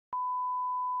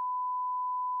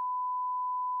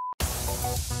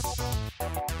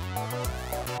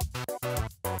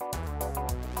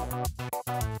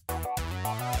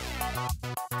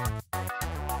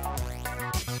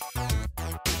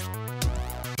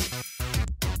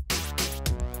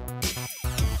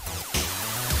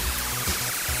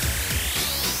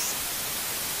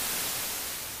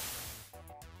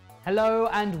Hello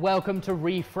and welcome to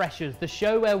Refreshers, the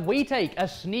show where we take a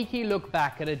sneaky look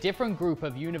back at a different group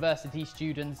of university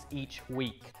students each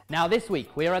week. Now this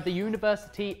week we are at the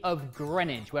University of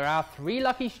Greenwich, where our three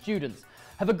lucky students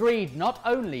have agreed not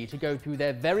only to go through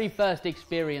their very first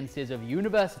experiences of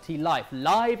university life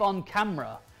live on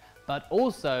camera, but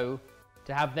also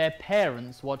to have their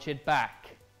parents watch it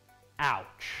back.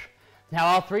 Ouch. Now,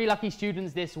 our three lucky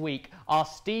students this week are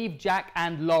Steve, Jack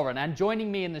and Lauren, and joining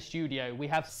me in the studio we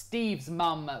have Steve's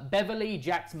mum Beverly,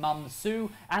 Jack's mum Sue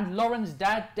and Lauren's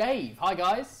dad Dave. Hi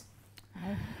guys.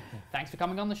 Hi. Thanks for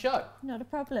coming on the show. Not a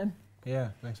problem.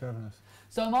 Yeah, thanks for having us.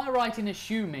 So am I right in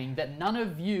assuming that none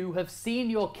of you have seen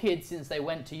your kids since they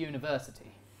went to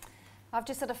university? I've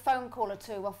just had a phone call or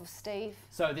two off of Steve.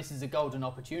 So this is a golden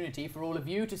opportunity for all of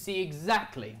you to see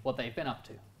exactly what they've been up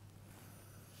to.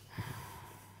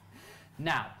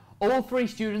 Now, all three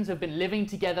students have been living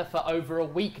together for over a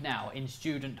week now in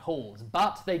student halls,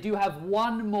 but they do have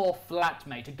one more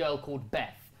flatmate, a girl called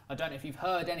Beth. I don't know if you've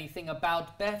heard anything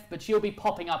about Beth, but she'll be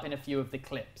popping up in a few of the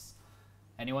clips.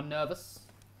 Anyone nervous?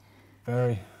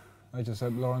 Very. I just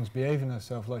hope Lauren's behaving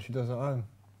herself like she does at home.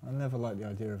 I never liked the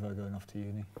idea of her going off to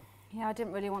uni. Yeah, I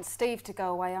didn't really want Steve to go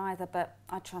away either, but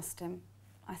I trust him.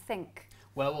 I think.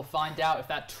 Well, we'll find out if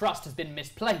that trust has been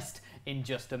misplaced in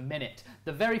just a minute.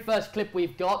 The very first clip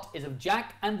we've got is of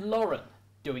Jack and Lauren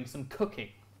doing some cooking.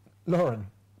 Lauren,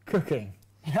 cooking?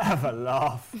 Have a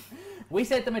laugh. We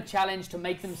set them a challenge to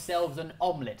make themselves an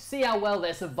omelette, see how well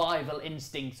their survival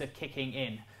instincts are kicking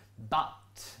in.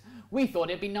 But we thought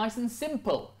it'd be nice and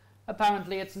simple.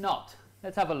 Apparently it's not.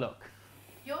 Let's have a look.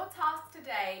 Your task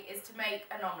today is to make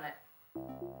an omelette.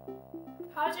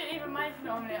 How do you even make an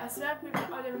omelette? I swear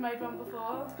I've never made one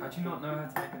before. How do you not know how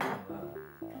to make an omelette?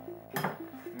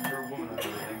 You're a woman, I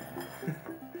think.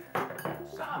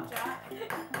 Shut up, Jack.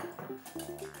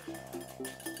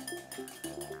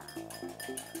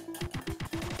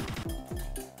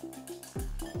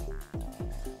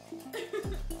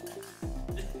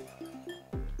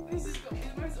 This has got to be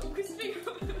the most awkward thing I've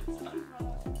ever done.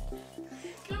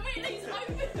 Can we at least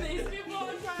open this before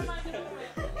I try and make an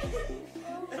omelette?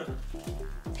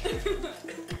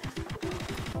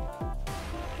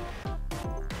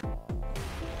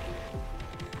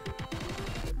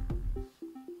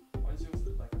 Why does yours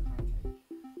look like a pancake?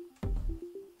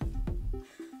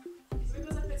 It's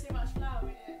because I put too much flour in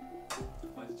it.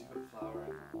 Why did you put flour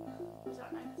in? I don't know, because I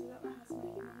don't know how to make an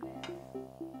omelette.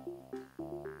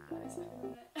 Let's make an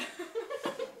omelette.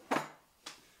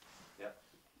 Yep.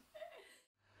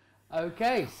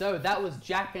 Okay, so that was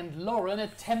Jack and Lauren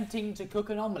attempting to cook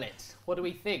an omelette. What do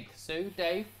we think? Sue,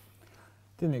 Dave?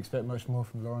 Didn't expect much more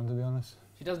from Lauren, to be honest.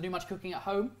 She doesn't do much cooking at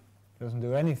home? She doesn't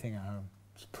do anything at home.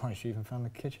 Surprised she even found the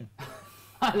kitchen.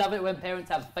 I love it when parents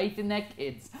have faith in their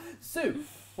kids. Sue,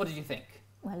 what did you think?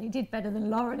 Well, he did better than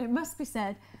Lauren, it must be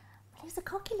said. But he's a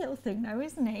cocky little thing though,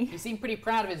 isn't he? He seemed pretty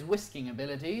proud of his whisking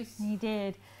abilities. He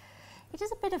did. He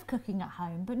does a bit of cooking at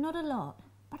home, but not a lot.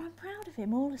 But I'm proud of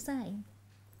him all the same.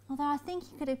 Although I think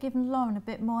he could have given Lauren a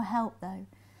bit more help though.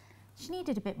 She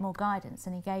needed a bit more guidance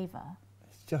than he gave her.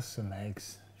 It's just some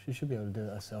eggs. She should be able to do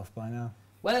it herself by now.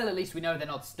 Well, at least we know they're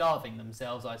not starving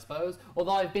themselves, I suppose.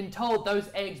 Although I've been told those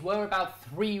eggs were about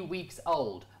 3 weeks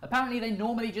old. Apparently they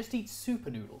normally just eat super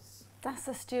noodles. That's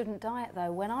the student diet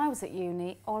though. When I was at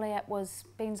uni, all I ate was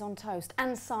beans on toast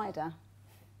and cider.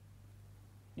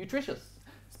 Nutritious.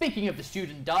 Speaking of the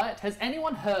student diet, has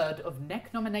anyone heard of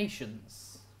neck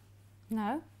nominations?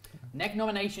 No? Neck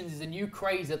nominations is a new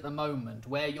craze at the moment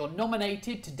where you're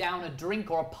nominated to down a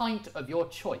drink or a pint of your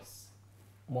choice.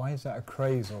 Why is that a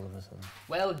craze all of a sudden?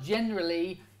 Well,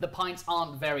 generally, the pints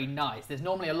aren't very nice. There's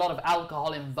normally a lot of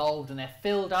alcohol involved and they're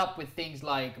filled up with things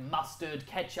like mustard,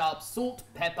 ketchup, salt,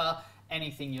 pepper,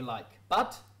 anything you like.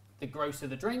 But the grosser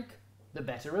the drink, the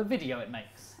better a video it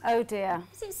makes. Oh dear.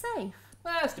 Is it safe?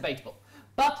 Well, it's debatable.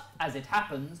 But, as it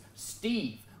happens,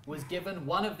 Steve was given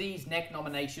one of these neck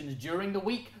nominations during the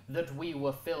week that we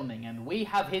were filming, and we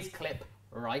have his clip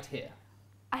right here.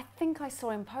 I think I saw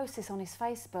him post this on his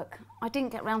Facebook. I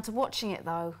didn't get round to watching it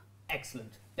though.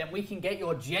 Excellent. Then we can get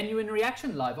your genuine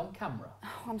reaction live on camera.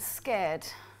 Oh, I'm scared.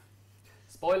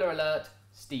 Spoiler alert,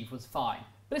 Steve was fine.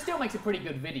 But it still makes a pretty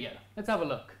good video. Let's have a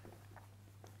look.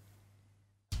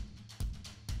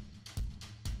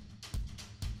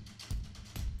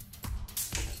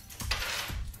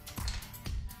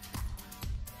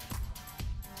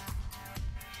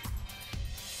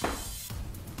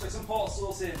 hot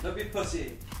sauce in, don't be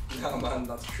pussy. No man,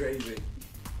 that's crazy.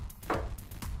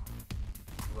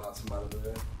 That's mad of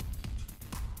it.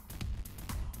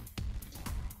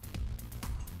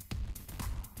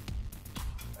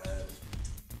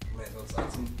 May as well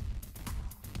add some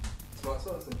tomato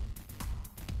sauce in.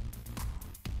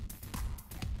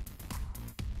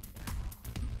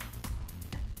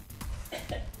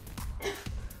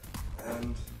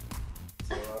 And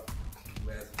so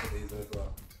may as well put these in as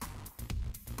well.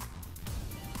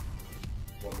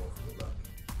 One more for the back.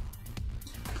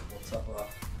 One top of that.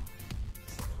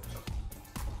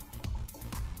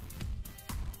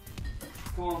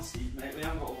 Come on, Steve, mate, we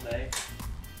haven't got all day.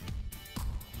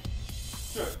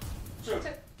 That's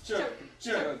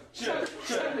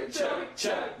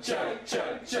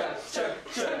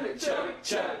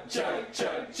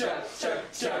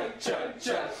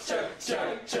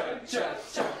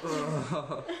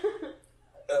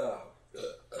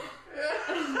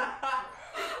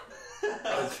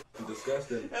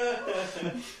disgusting.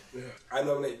 I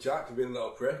nominate Jack for being a little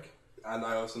prick, and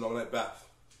I also nominate Beth.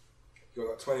 You've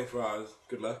got 24 hours.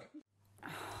 Good luck.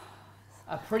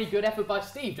 A pretty good effort by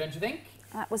Steve, don't you think?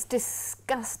 That was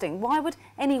disgusting. Why would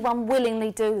anyone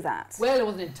willingly do that? Well, it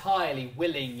wasn't entirely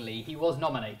willingly. He was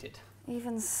nominated.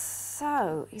 Even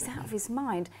so, he's out of his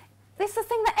mind. This is the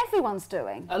thing that everyone's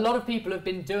doing. A lot of people have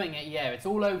been doing it, yeah. It's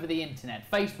all over the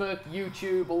internet. Facebook,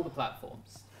 YouTube, all the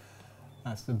platforms.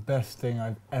 That's the best thing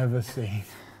I've ever seen.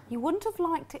 You wouldn't have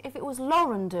liked it if it was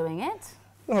Lauren doing it.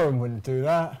 Lauren wouldn't do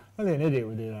that. Only an idiot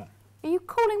would do that. Are you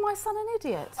calling my son an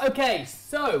idiot? Okay,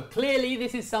 so clearly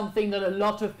this is something that a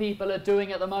lot of people are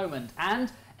doing at the moment,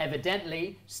 and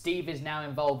evidently Steve is now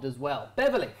involved as well.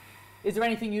 Beverly, is there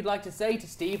anything you'd like to say to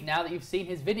Steve now that you've seen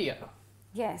his video?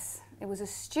 Yes, it was a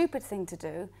stupid thing to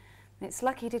do. It's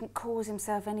lucky he didn't cause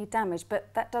himself any damage,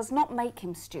 but that does not make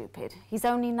him stupid. He's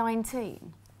only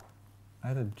 19. I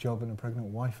had a job and a pregnant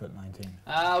wife at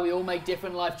 19. We all make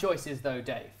different life choices though,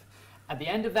 Dave. At the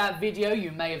end of that video,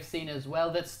 you may have seen as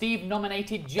well that Steve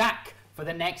nominated Jack for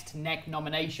the next neck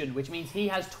nomination, which means he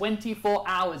has 24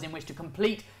 hours in which to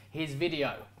complete his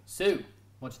video. Sue,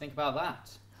 what do you think about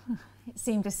that? It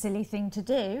seemed a silly thing to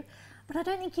do, but I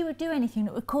don't think he would do anything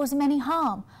that would cause him any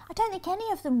harm. I don't think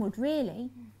any of them would,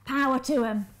 really. Power to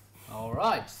him. All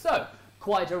right, so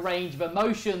quite a range of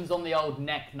emotions on the old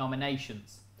neck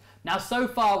nominations. Now, so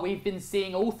far, we've been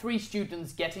seeing all three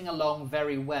students getting along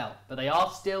very well, but they are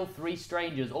still three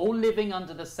strangers, all living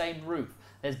under the same roof.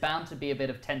 There's bound to be a bit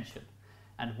of tension.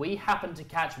 And we happen to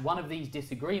catch one of these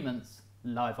disagreements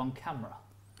live on camera.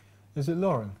 Is it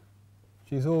Lauren?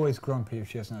 She's always grumpy if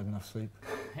she hasn't had enough sleep.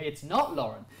 It's not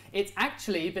Lauren. It's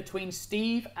actually between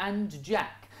Steve and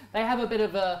Jack. They have a bit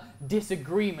of a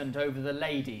disagreement over the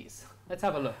ladies. Let's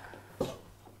have a look.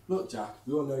 Look, Jack,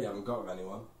 we all know you haven't got with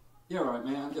anyone. Yeah, right,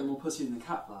 mate, I'm getting more pussy than the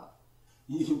cat, that.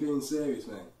 You can being serious,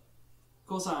 mate. Of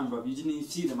course I am, bruv. You didn't even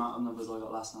see the amount of numbers I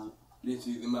got last night.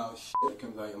 Literally the amount of shit that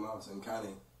comes out your mouth, so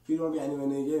uncanny. You don't want to be anywhere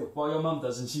near you. Well, your mum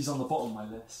does, and she's on the bottom of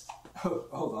my list. Oh,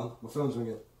 hold on, my phone's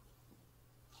ringing.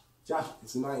 Jack,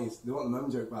 it's the 90s. They want the mum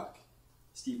joke back.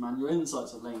 Steve, man, your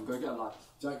insights are lame. Go get a life.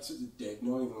 Jack's such a dick.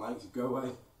 No one even likes you. Go away.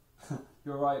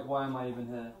 You're right. Why am I even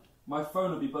here? My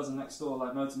phone will be buzzing next door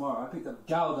like no tomorrow. I picked up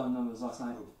goddamn numbers last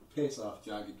night. Piss off,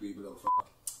 Jack, you dweeby little fuck.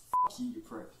 Fuck you, you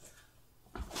prick.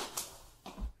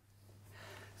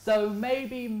 So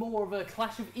maybe more of a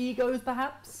clash of egos,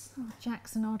 perhaps? Oh,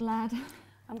 Jack's an odd lad.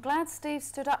 I'm glad Steve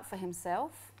stood up for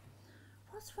himself.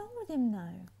 What's wrong with him,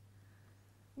 though?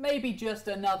 Maybe just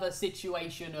another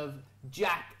situation of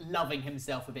Jack loving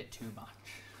himself a bit too much.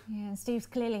 Yeah, and Steve's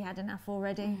clearly had enough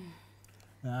already.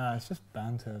 Nah, it's just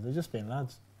banter. They're just being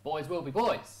lads. Boys will be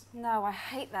boys. No, I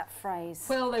hate that phrase.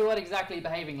 Well, they weren't exactly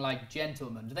behaving like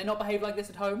gentlemen. Do they not behave like this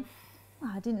at home?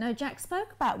 Well, I didn't know Jack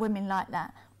spoke about women like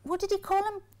that. What did he call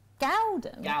them?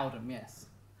 Gowdom? Gowdom, yes.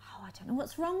 Oh, I don't know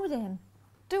what's wrong with him.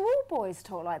 Do all boys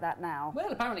talk like that now?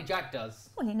 Well, apparently Jack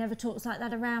does. Well, he never talks like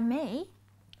that around me.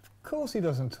 Of course he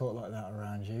doesn't talk like that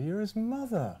around you. You're his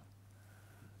mother.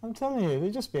 I'm telling you, they're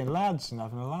just being lads and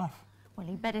having a laugh. Well,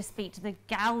 he better speak to the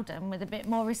Gowdom with a bit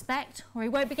more respect, or he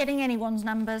won't be getting anyone's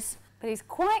numbers. But he's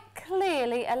quite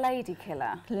clearly a lady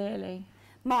killer. Clearly.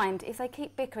 Mind, if they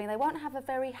keep bickering, they won't have a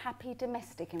very happy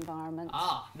domestic environment.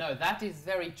 Ah, no, that is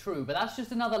very true, but that's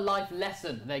just another life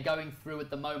lesson they're going through at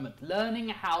the moment. Learning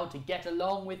how to get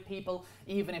along with people,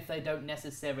 even if they don't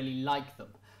necessarily like them,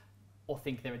 or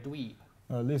think they're a dweeb.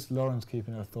 Well, at least Lauren's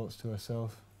keeping her thoughts to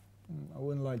herself. I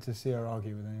wouldn't like to see her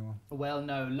argue with anyone. Well,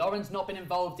 no, Lauren's not been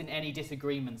involved in any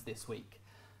disagreements this week.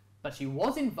 But she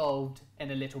was involved in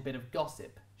a little bit of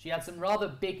gossip. She had some rather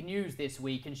big news this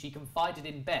week and she confided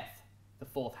in Beth, the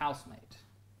fourth housemate.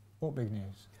 What big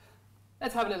news?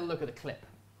 Let's have a little look at the clip.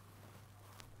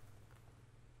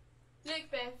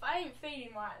 Look, Beth, I ain't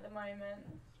feeling right at the moment.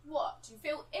 What? Do you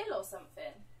feel ill or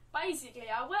something? Basically,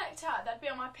 I worked out that I'd be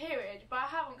on my period, but I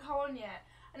haven't come on yet.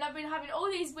 And I've been having all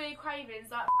these weird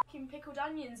cravings, like fucking pickled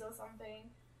onions or something.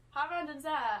 How random's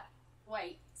that?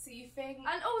 Wait, so you think...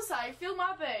 And also, feel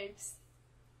my boobs.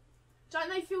 Don't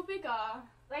they feel bigger?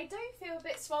 They do feel a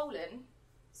bit swollen.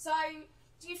 So,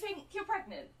 do you think you're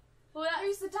pregnant? Well,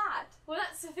 Who's the dad? Well,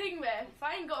 that's the thing, Beth.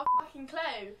 I ain't got a fucking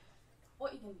clue.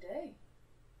 What are you going to do?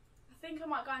 I think I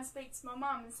might go and speak to my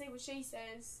mum and see what she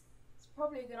says. It's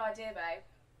probably a good idea, babe.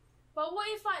 But what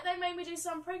if, like, they made me do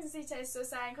some pregnancy test or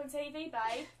something on TV,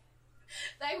 babe?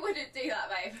 They wouldn't do that,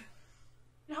 babe.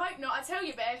 I hope not, I tell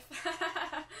you,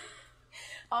 Beth.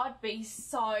 I'd be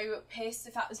so pissed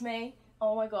if that was me.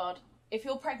 Oh my god. If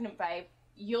you're pregnant, babe,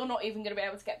 you're not even going to be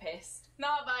able to get pissed. No,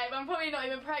 babe, I'm probably not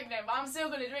even pregnant, but I'm still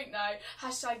going to drink, though.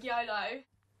 Hashtag YOLO.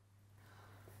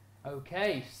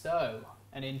 Okay, so,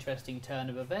 an interesting turn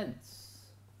of events.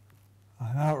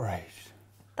 I'm outraged.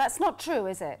 That's not true,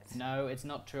 is it? No, it's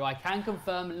not true. I can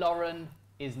confirm Lauren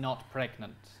is not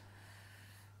pregnant.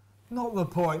 Not the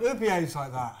point. Who behaves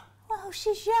like that? Well,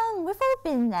 she's young. We've all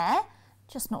been there.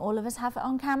 Just not all of us have it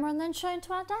on camera and then shown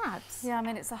to our dads. Yeah, I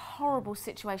mean, it's a horrible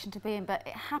situation to be in, but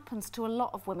it happens to a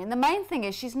lot of women. The main thing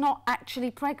is she's not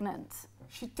actually pregnant.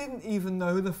 She didn't even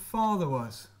know who the father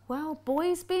was. Well,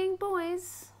 boys being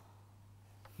boys.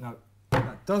 No,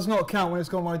 that does not count when it's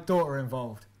got my daughter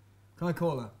involved. Can I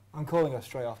call her? I'm calling her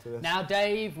straight after this. Now,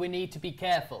 Dave, we need to be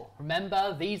careful.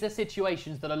 Remember, these are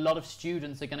situations that a lot of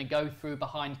students are going to go through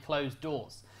behind closed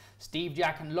doors. Steve,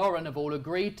 Jack and Lauren have all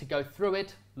agreed to go through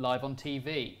it live on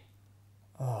TV.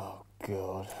 Oh,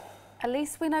 God. At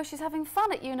least we know she's having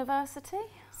fun at university.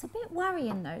 It's a bit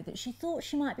worrying, though, that she thought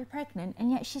she might be pregnant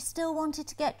and yet she still wanted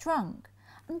to get drunk.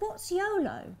 And what's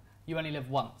YOLO? You only live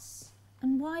once.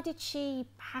 And why did she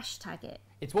hashtag it?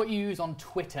 It's what you use on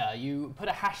Twitter. You put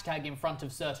a hashtag in front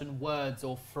of certain words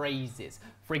or phrases.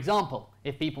 For example,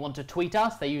 if people want to tweet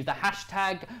us, they use the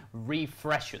hashtag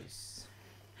refreshers.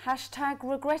 Hashtag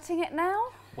regretting it now?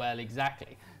 Well,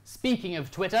 exactly. Speaking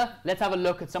of Twitter, let's have a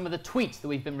look at some of the tweets that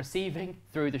we've been receiving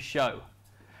through the show.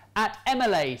 At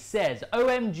MLA says,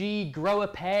 OMG, grow a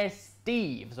pair,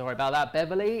 Steve. Sorry about that,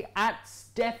 Beverly. At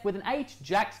Steph with an H,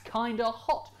 Jack's kinda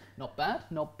hot. Not bad,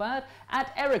 not bad.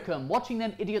 At Erika, watching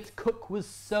them idiots cook was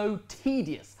so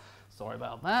tedious. Sorry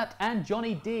about that. And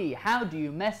Johnny D, how do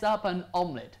you mess up an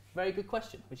omelette? Very good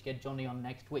question. We should get Johnny on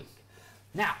next week.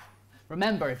 Now,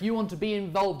 remember, if you want to be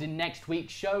involved in next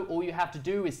week's show, all you have to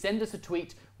do is send us a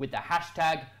tweet with the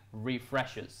hashtag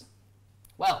refreshers.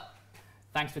 Well,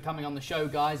 thanks for coming on the show,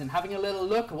 guys, and having a little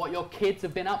look at what your kids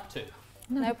have been up to.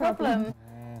 No problem.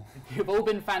 You've all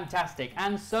been fantastic,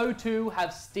 and so too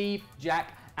have Steve,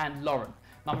 Jack and Lauren.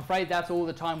 I'm afraid that's all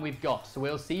the time we've got, so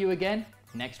we'll see you again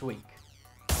next week.